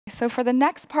So for the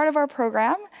next part of our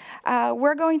program,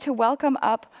 we're going to welcome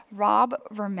up Rob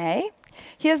Vermey.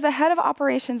 He is the head of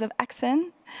operations of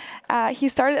Exyn. He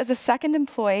started as a second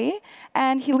employee,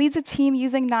 and he leads a team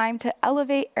using KNIME to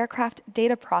elevate aircraft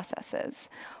data processes.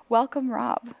 Welcome,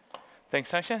 Rob. Thanks,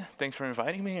 Sasha. Thanks for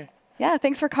inviting me here. Yeah,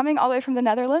 thanks for coming all the way from the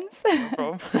Netherlands.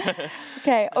 No problem.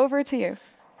 Okay, over to you.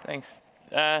 Thanks.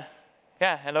 Yeah,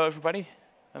 hello everybody.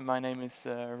 My name is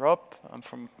Rob. I'm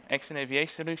from Exyn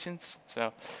Aviation Solutions,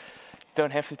 so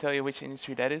don't have to tell you which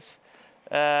industry that is.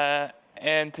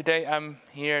 And today I'm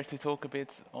here to talk a bit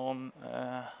on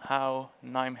how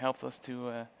KNIME helped us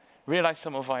to realize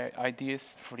some of our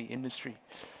ideas for the industry.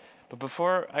 But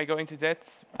before I go into that,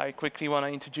 I quickly want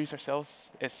to introduce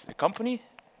ourselves as a company.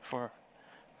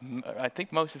 I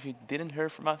think most of you didn't hear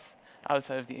from us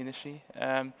outside of the industry.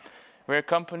 We're a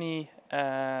company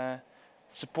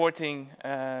supporting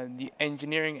the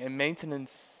engineering and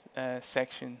maintenance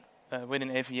section within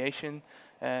aviation,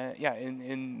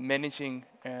 in managing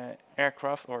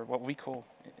aircraft, or what we call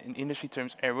in industry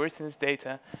terms airworthiness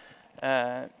data,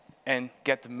 and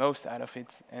get the most out of it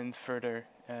and further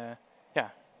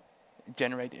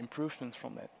generate improvements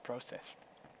from that process.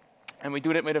 And we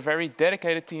do that with a very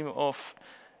dedicated team of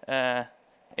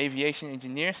aviation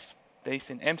engineers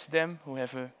based in Amsterdam who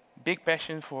have a big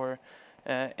passion for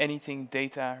anything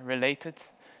data related.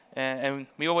 And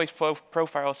we always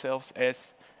profile ourselves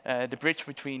as the bridge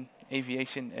between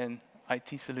aviation and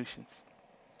IT solutions.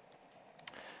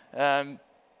 And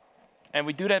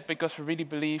we do that because we really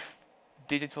believe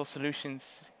digital solutions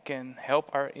can help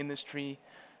our industry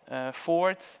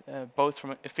forward, both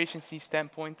from an efficiency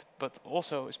standpoint, but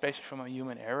also especially from a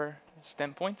human error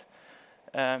standpoint.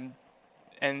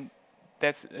 And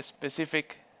that's a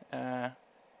specific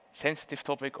sensitive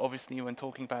topic, obviously, when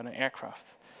talking about an aircraft.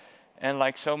 And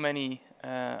like so many,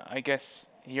 I guess,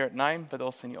 here at KNIME, but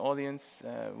also in the audience,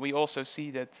 we also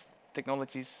see that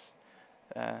technologies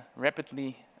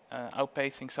rapidly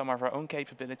outpacing some of our own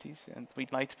capabilities, and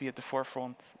we'd like to be at the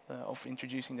forefront of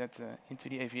introducing that into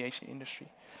the aviation industry.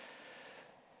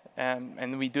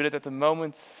 And we do that at the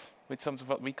moment with some of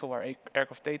what we call our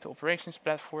aircraft data operations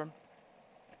platform,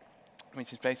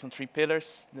 which is based on 3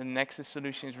 pillars. The Nexus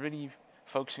solution is really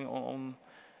focusing on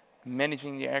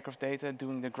managing the aircraft data,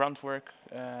 doing the grunt work,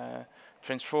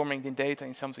 transforming the data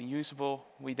in something usable.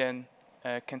 We then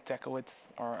can tackle with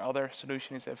our other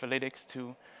solution is Avalytics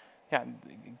to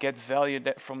get value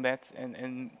from that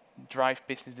and drive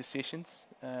business decisions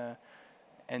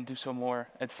and do some more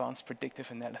advanced predictive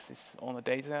analysis on the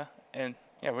data. And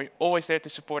we're always there to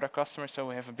support our customers, so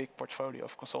we have a big portfolio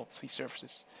of consultancy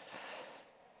services.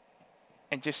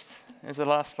 And just as a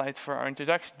last slide for our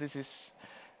introduction, this is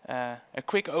a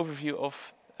quick overview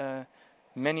of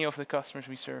many of the customers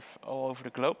we serve all over the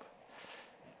globe.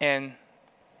 And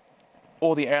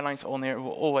all the airlines on there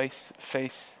will always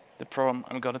face the problem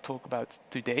I'm going to talk about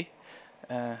today,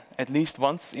 at least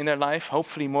once in their life,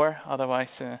 hopefully more,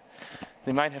 otherwise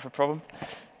they might have a problem,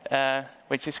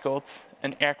 which is called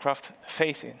an aircraft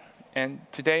phase-in. And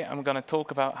today I'm going to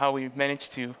talk about how we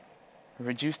managed to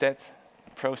reduce that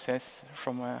process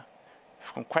from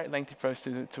quite lengthy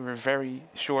process to a very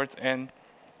short and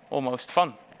almost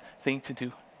fun thing to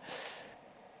do.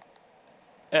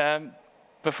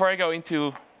 Before I go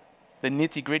into the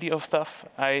nitty-gritty of stuff,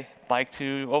 I like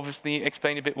to obviously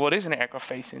explain a bit what is an aircraft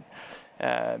phase-in.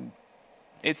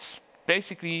 It's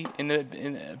basically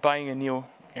in buying a new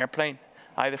airplane,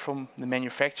 either from the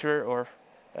manufacturer or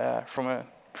from a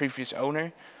previous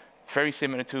owner. Very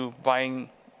similar to buying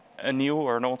a new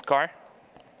or an old car.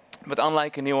 But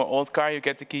unlike a new or old car, you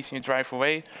get the keys and you drive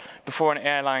away. Before an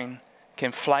airline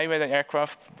can fly with the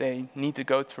aircraft, they need to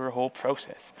go through a whole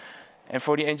process. And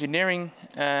for the engineering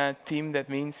team, that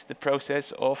means the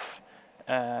process of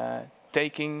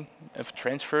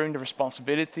transferring the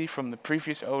responsibility from the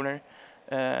previous owner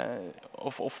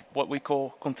of what we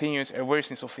call continuous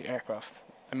airworthiness of the aircraft.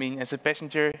 I mean, as a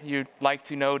passenger, you'd like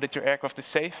to know that your aircraft is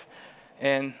safe,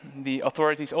 and the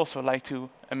authorities also like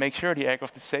to make sure the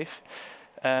aircraft is safe.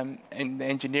 And the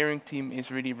engineering team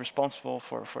is really responsible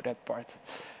for that part.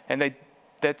 And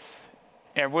that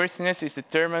airworthiness is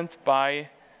determined by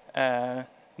the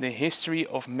history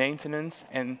of maintenance,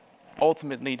 and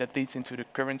ultimately that leads into the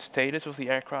current status of the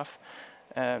aircraft.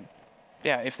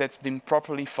 If that's been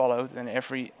properly followed and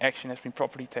every action has been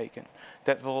properly taken,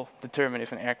 that will determine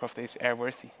if an aircraft is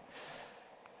airworthy.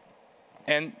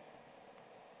 And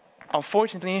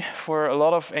unfortunately, for a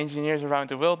lot of engineers around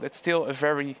the world, that's still a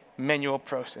very manual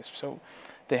process. So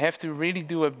they have to really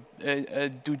do a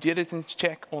due diligence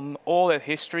check on all that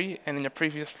history. And in the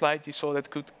previous slide, you saw that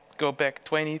could go back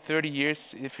 20, 30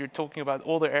 years if you're talking about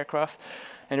older aircraft.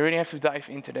 And they really have to dive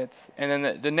into that. And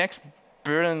then the next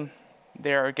burden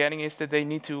they are getting is that they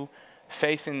need to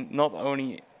face in not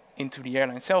only into the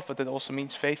airline itself, but that also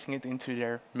means facing it into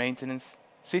their maintenance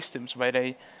systems, where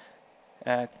they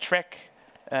track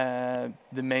the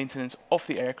maintenance of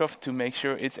the aircraft to make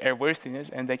sure it's airworthiness,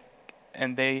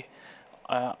 and they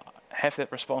have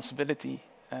that responsibility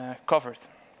covered.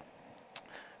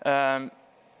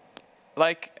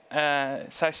 Like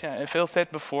Sasha and Phil said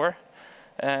before,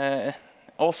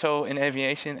 also in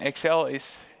aviation, Excel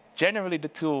is generally the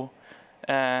tool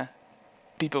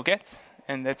people get,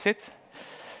 and that's it.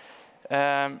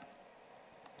 And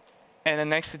then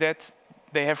next to that,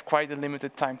 they have quite a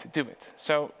limited time to do it.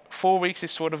 So 4 weeks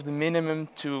is sort of the minimum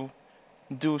to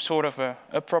do sort of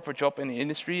a proper job in the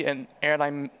industry, and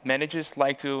airline managers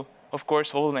like to, of course,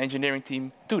 hold an engineering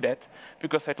team to that,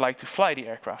 because they'd like to fly the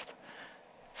aircraft.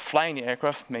 Flying the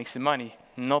aircraft makes the money,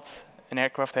 not an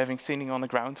aircraft sitting on the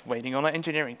ground waiting on an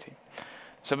engineering team.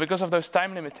 So because of those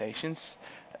time limitations,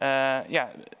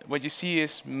 what you see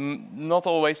is not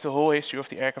always the whole history of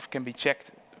the aircraft can be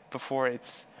checked before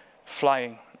it's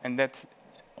flying, and that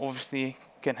obviously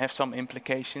can have some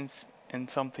implications and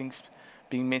some things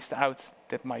being missed out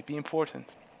that might be important.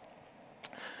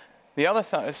 The other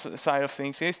side of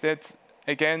things is that,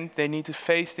 again, they need to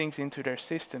phase things into their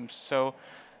systems. So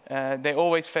they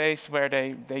always phase where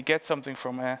they get something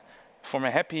from a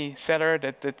happy seller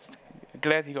that's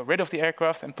glad he got rid of the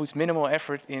aircraft and puts minimal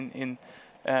effort in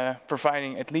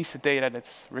providing at least the data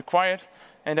that's required,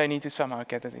 and they need to somehow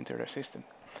get it into their system.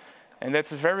 And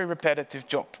that's a very repetitive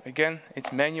job. Again,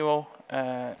 it's manual,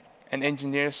 and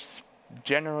engineers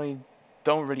generally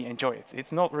don't really enjoy it.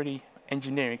 It's not really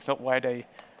engineering. It's not why they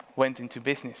went into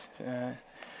business.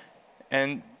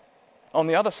 And on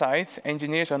the other side,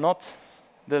 engineers are not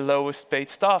the lowest paid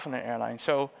staff in an airline.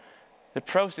 So the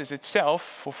process itself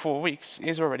for 4 weeks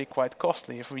is already quite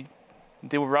costly. If we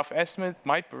do a rough estimate, it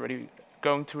might be already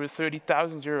going to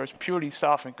 30,000 euros purely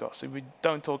staffing costs, if we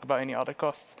don't talk about any other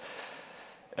costs.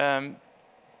 And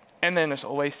then there's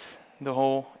always the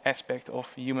whole aspect of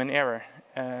human error.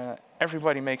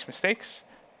 Everybody makes mistakes.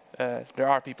 There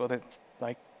are people that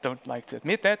don't like to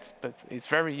admit that, but it's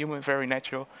very human, very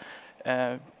natural.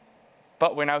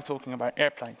 But we're now talking about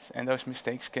airplanes, and those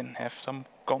mistakes can have some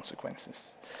consequences.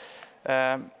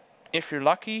 If you're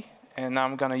lucky, and now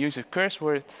I'm going to use a curse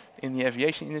word in the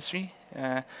aviation industry,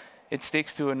 it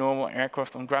sticks to a normal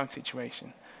aircraft on ground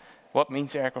situation. What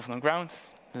means aircraft on ground?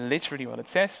 Literally what it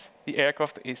says: the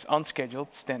aircraft is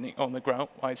unscheduled, standing on the ground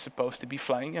while it's supposed to be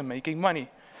flying and making money.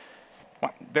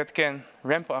 Well, that can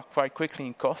ramp up quite quickly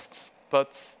in costs,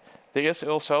 but there is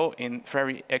also, in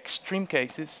very extreme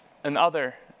cases,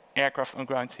 another aircraft on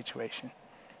ground situation,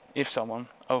 if someone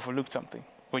overlooked something,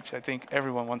 which I think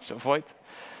everyone wants to avoid.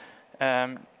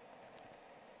 And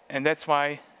that's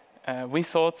why we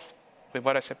thought, with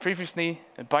what I said previously,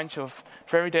 a bunch of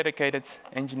very dedicated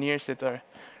engineers that are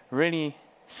really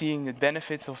seeing the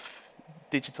benefits of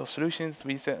digital solutions,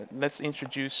 we said, let's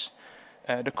introduce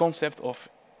the concept of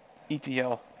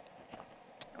ETL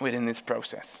within this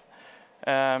process.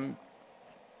 And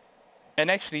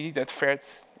actually, that fared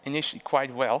initially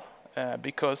quite well,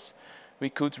 because we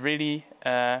could really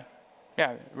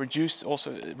reduce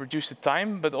the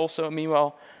time, but also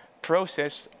meanwhile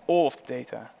process all of the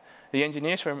data. The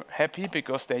engineers were happy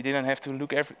because they didn't have to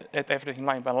look at everything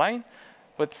line by line,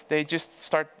 but they just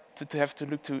start to have to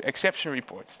look to exception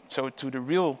reports, so to the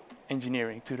real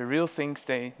engineering, to the real things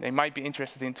they might be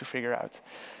interested in to figure out.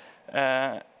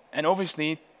 And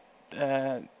obviously,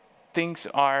 things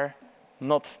are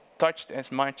not touched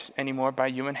as much anymore by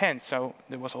human hands, so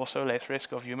there was also less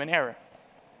risk of human error.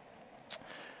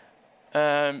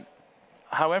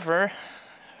 However,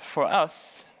 for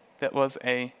us, that was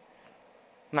a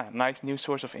nice new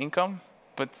source of income,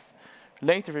 but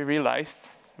later we realized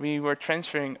we were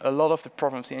transferring a lot of the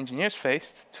problems the engineers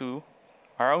faced to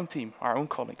our own team, our own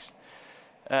colleagues.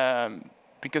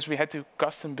 Because we had to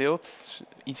custom build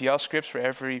ETL scripts for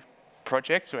every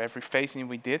project, so every phasing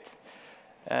we did.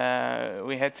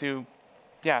 We had to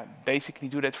basically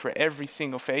do that for every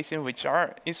single phasing, which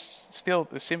is still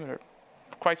a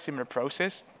quite similar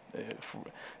process.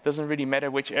 Doesn't really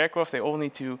matter which aircraft, they all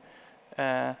need to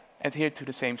adhere to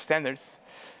the same standards.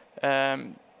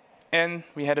 And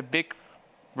we had a big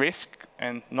risk,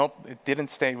 and it didn't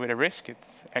stay with a risk, it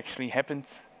actually happened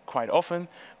quite often,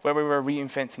 where we were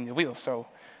reinventing the wheel. So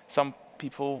some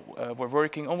people were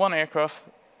working on one aircraft,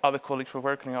 other colleagues were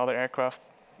working on other aircraft,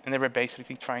 and they were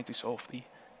basically trying to solve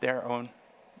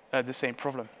the same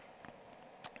problem.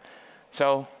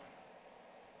 So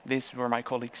these were my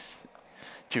colleagues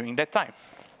during that time.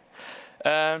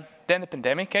 Then the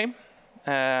pandemic came,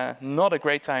 not a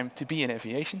great time to be in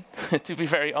aviation, to be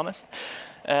very honest.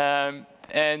 And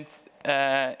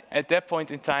at that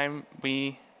point in time,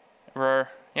 we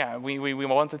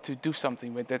wanted to do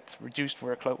something with that reduced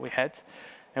workload we had,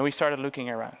 and we started looking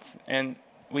around. And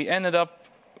we ended up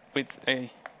with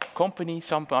a company,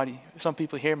 some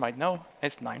people here might know,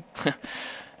 it's Nime.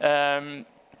 And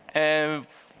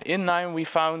in Nime, we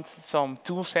found some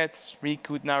tool sets we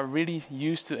could now really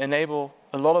use to enable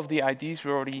a lot of the ideas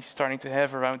we're already starting to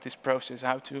have around this process,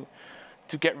 how to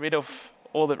get rid of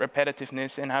all the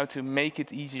repetitiveness and how to make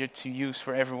it easier to use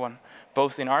for everyone,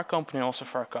 both in our company and also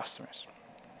for our customers.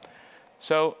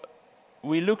 So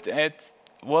we looked at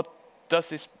what does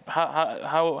this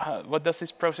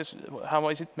process, how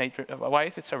is it made, why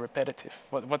is it so repetitive?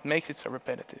 What makes it so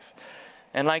repetitive?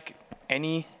 And like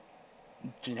any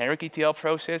generic ETL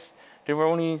process, there were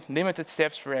only limited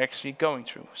steps we're actually going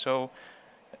through. So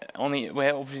we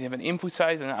obviously have an input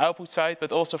side and an output side,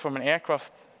 but also from an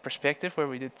aircraft perspective, where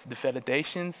we did the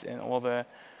validations and all the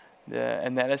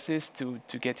analysis to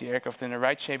get the aircraft in the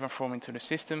right shape and form into the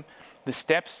system, the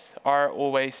steps are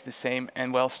always the same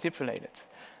and well stipulated.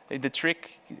 The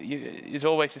trick is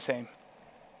always the same.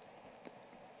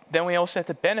 Then we also had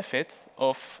the benefit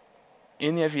of,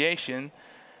 in the aviation,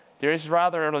 there is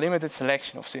rather a limited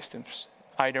selection of systems,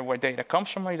 either where data comes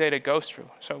from or data goes through.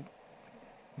 So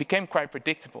it became quite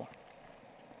predictable.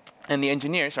 And the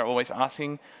engineers are always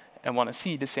asking and want to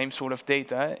see the same sort of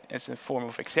data as a form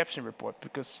of exception report,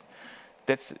 because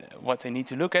that's what they need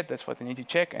to look at, that's what they need to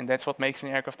check, and that's what makes an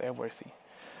aircraft airworthy.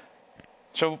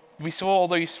 So we saw all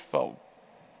these, well,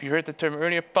 you heard the term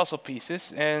earlier, puzzle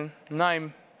pieces, and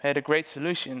Nime had a great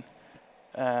solution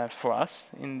for us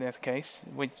in that case,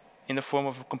 which in the form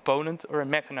of a component or a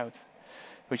meta node,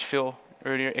 which Phil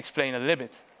earlier explained a little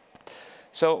bit.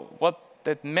 So what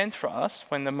that meant for us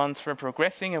when the months were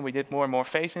progressing and we did more and more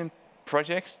phase-in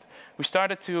projects, we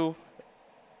started to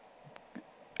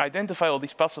identify all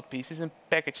these puzzle pieces and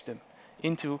package them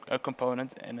into a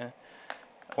component and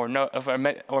or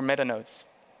meta nodes.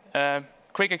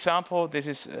 Quick example, this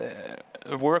is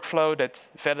a workflow that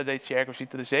validates the aircraft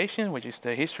utilization, which is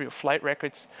the history of flight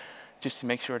records, just to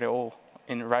make sure they're all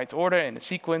in the right order, in the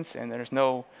sequence, and there's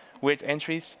no weird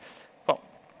entries. Well,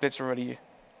 that's already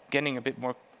getting a bit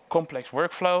more complex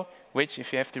workflow, which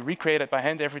if you have to recreate it by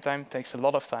hand every time, takes a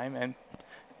lot of time, and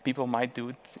people might do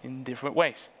it in different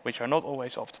ways, which are not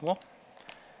always optimal.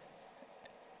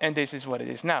 And this is what it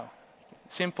is now.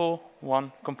 Simple,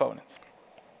 one component.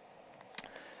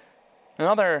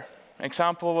 Another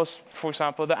example was, for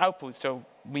example, the output. So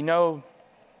we know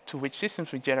to which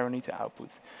systems we generally need to output.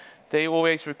 They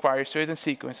always require certain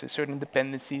sequences, certain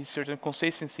dependencies, certain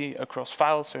consistency across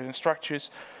files, certain structures.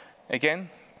 Again,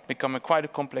 becoming quite a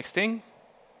complex thing,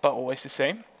 but always the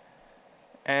same.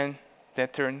 And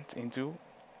that turned into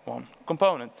one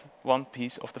component, one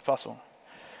piece of the puzzle.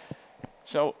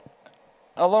 So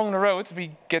along the road,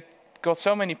 we got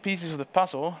so many pieces of the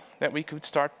puzzle that we could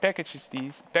start package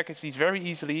these very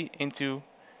easily into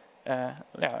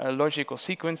a logical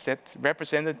sequence that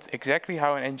represented exactly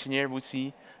how an engineer would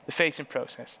see the phase-in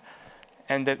process.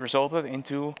 And that resulted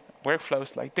into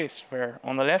workflows like this, where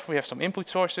on the left we have some input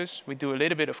sources, we do a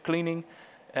little bit of cleaning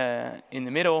in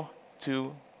the middle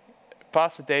to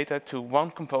pass the data to one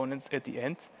component at the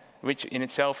end, which in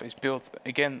itself is built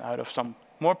again out of some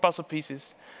more puzzle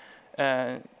pieces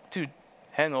to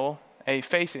handle a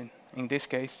phase-in this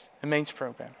case, a mains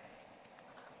program.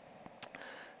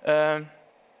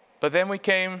 But then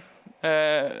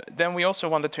we also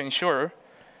wanted to ensure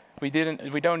we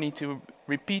don't need to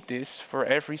repeat this for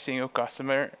every single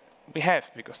customer we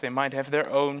have, because they might have their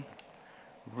own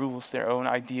rules, their own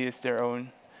ideas, their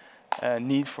own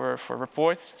need for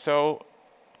reports. So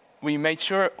we made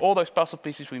sure all those puzzle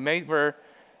pieces we made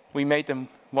them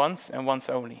once and once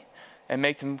only, and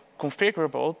make them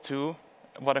configurable to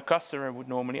what a customer would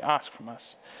normally ask from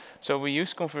us. So we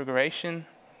use configuration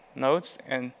nodes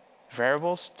and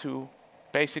variables to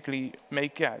basically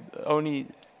only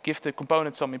give the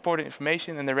component some important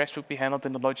information, and the rest would be handled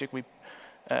in the logic we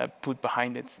put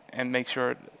behind it, and make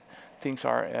sure things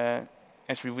are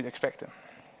as we would expect them.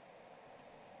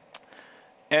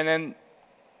 And then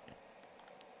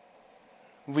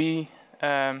with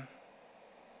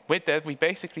that, we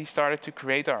basically started to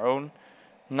create our own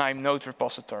Nime node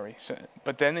repository,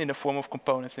 but then in the form of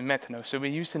components in Metanodes. So we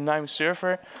used the Nime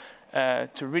server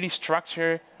to really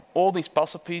structure all these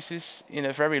puzzle pieces in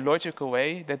a very logical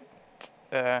way that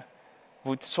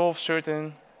would solve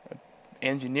certain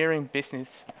engineering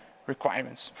business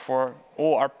requirements for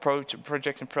all our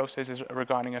projects and processes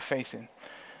regarding a phase-in.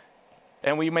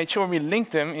 And we made sure we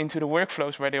linked them into the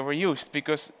workflows where they were used,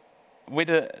 because with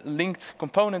a linked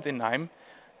component in KNIME,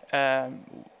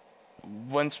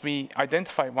 once we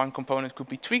identify one component could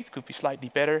be tweaked, could be slightly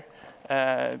better,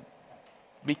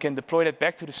 we can deploy that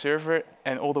back to the server,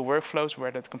 and all the workflows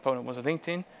where that component was linked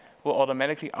in will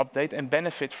automatically update and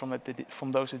benefit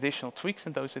from those additional tweaks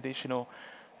and those additional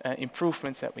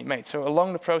improvements that we made. So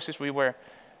along the process, we were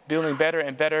building better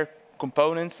and better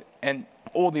components, and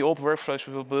all the old workflows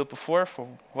we built before for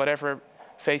whatever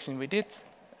phasing we did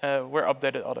were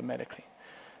updated automatically.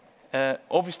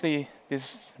 Obviously,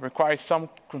 this requires some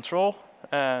control,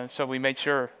 so we made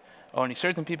sure only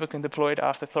certain people can deploy it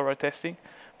after thorough testing.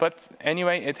 But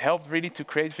anyway, it helped really to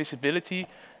create visibility,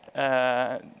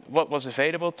 what was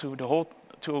available to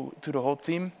the whole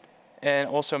team, and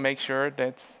also make sure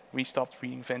that we stopped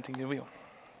reinventing the wheel.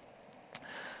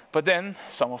 But then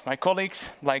some of my colleagues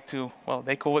like to, well,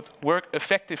 they call it work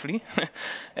effectively,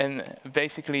 and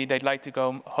basically they'd like to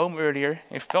go home earlier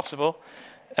if possible.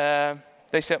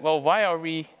 They said, well, why are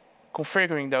we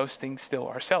configuring those things still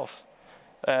ourselves?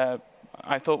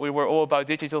 I thought we were all about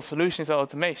digital solutions and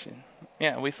automation.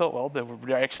 Yeah, we thought, well,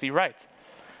 they're actually right.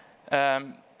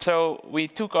 So we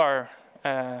took our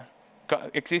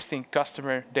existing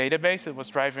customer database that was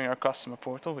driving our customer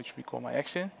portal, which we call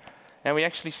MyAction, and we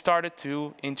actually started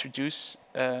to introduce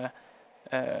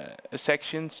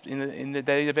sections in the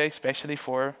database, especially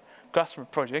for customer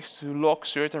projects, to log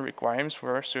certain requirements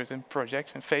for certain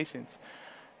projects and phase-ins.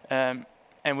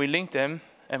 And we linked them,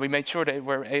 and we made sure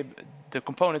the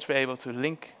components were able to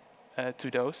link to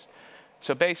those.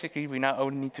 So basically, we now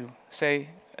only need to say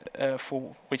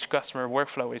for which customer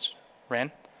workflow is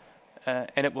ran,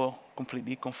 and it will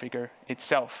completely configure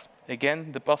itself.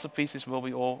 Again, the puzzle pieces will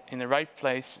be all in the right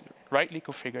place, rightly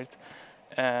configured,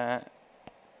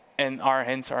 and our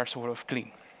hands are sort of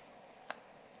clean.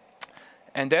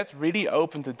 And that really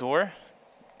opened the door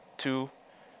to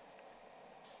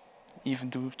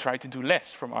even try to do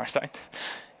less from our side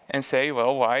and say,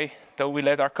 well, why don't we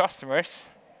let our customers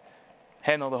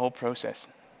handle the whole process?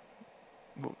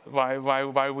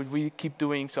 Why would we keep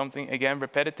doing something, again,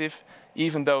 repetitive,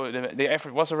 even though the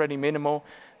effort was already minimal?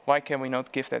 Why can we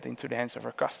not give that into the hands of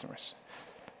our customers?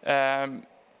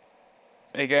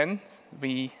 Again,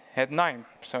 we had KNIME.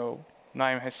 So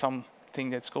KNIME has something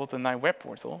that's called the KNIME Web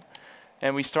Portal.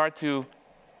 And we start to,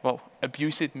 well,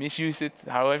 abuse it, misuse it,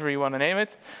 however you want to name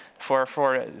it, for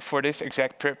this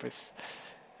exact purpose.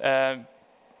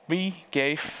 We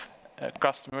gave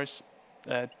customers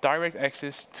direct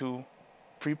access to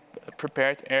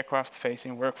prepared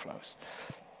aircraft-facing workflows.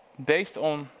 Based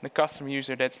on the customer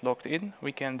user that's logged in,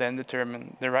 we can then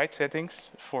determine the right settings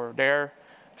for their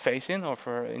phase-in, or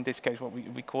for, in this case, what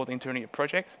we call internally a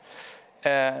project.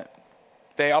 They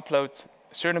upload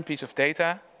a certain piece of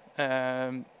data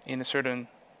in a certain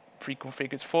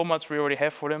pre-configured formats we already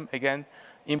have for them. Again,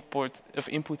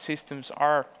 input systems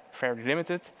are fairly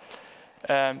limited.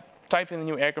 Type in a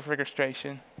new aircraft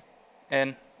registration,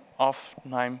 and off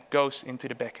KNIME goes into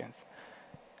the backend.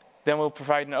 Then we'll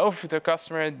provide an overview to the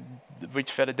customer,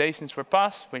 which validations were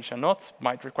passed, which are not,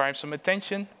 might require some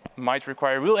attention, might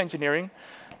require real engineering,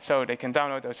 so they can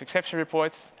download those exception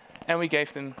reports, and we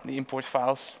gave them the import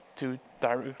files to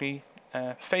directly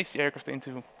phase the aircraft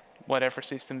into whatever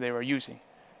system they were using.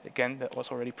 Again, that was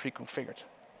already pre-configured.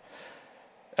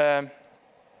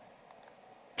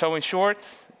 So in short,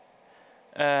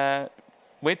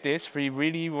 with this, we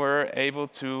really were able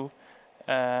to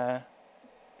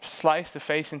slice the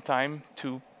phase-in time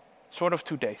to sort of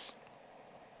 2 days.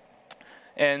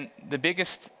 And the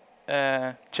biggest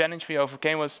challenge we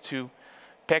overcame was to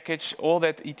package all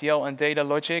that ETL and data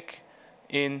logic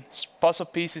in puzzle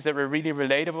pieces that were really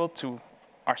relatable to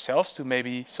ourselves, to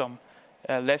maybe some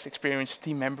less experienced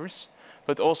team members,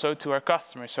 but also to our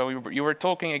customers. So you were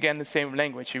talking again the same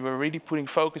language. You were really putting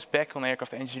focus back on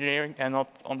aircraft engineering and not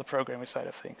on the programming side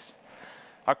of things.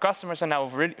 Our customers are now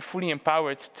really fully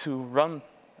empowered to run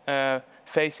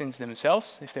phase-ins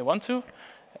themselves if they want to,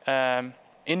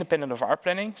 independent of our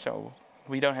planning. So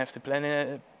we don't have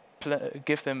to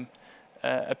give them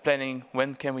a planning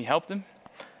when can we help them.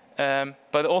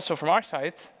 But also from our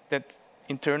side, that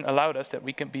in turn allowed us that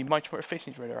we can be much more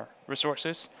efficient with our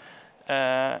resources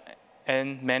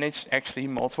and manage actually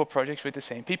multiple projects with the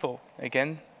same people.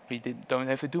 Again, we don't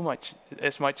have to do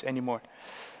as much anymore.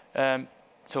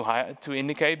 To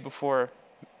indicate, before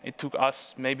it took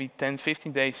us maybe 10,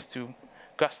 15 days to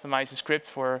customize a script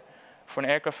for an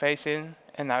aircraft phase-in,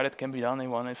 and now that can be done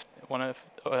in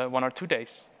one or 2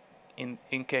 days,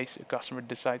 in case a customer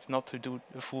decides not to do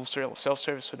the full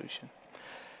self-service solution.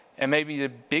 And maybe the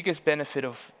biggest benefit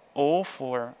of all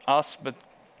for us, but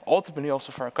ultimately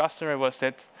also for our customer, was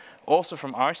that also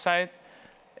from our side,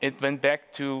 it went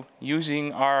back to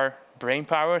using our brain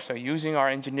power, so using our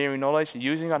engineering knowledge,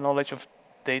 using our knowledge of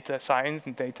data science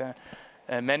and data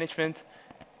management,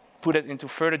 put it into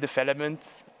further development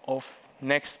of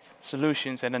next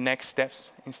solutions and the next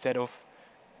steps instead of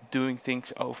doing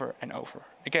things over and over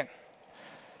again.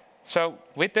 So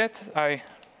with that, I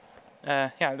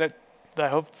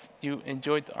hope you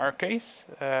enjoyed our case.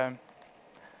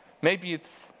 Maybe it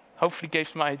hopefully gave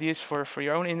some ideas for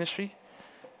your own industry.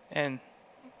 And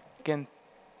again,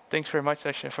 thanks very much,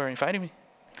 Sasha, for inviting me.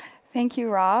 Thank you,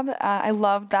 Rob. I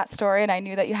loved that story, and I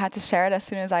knew that you had to share it as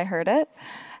soon as I heard it.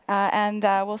 And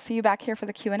we'll see you back here for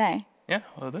the Q&A. Yeah,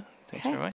 will do. Thanks very much.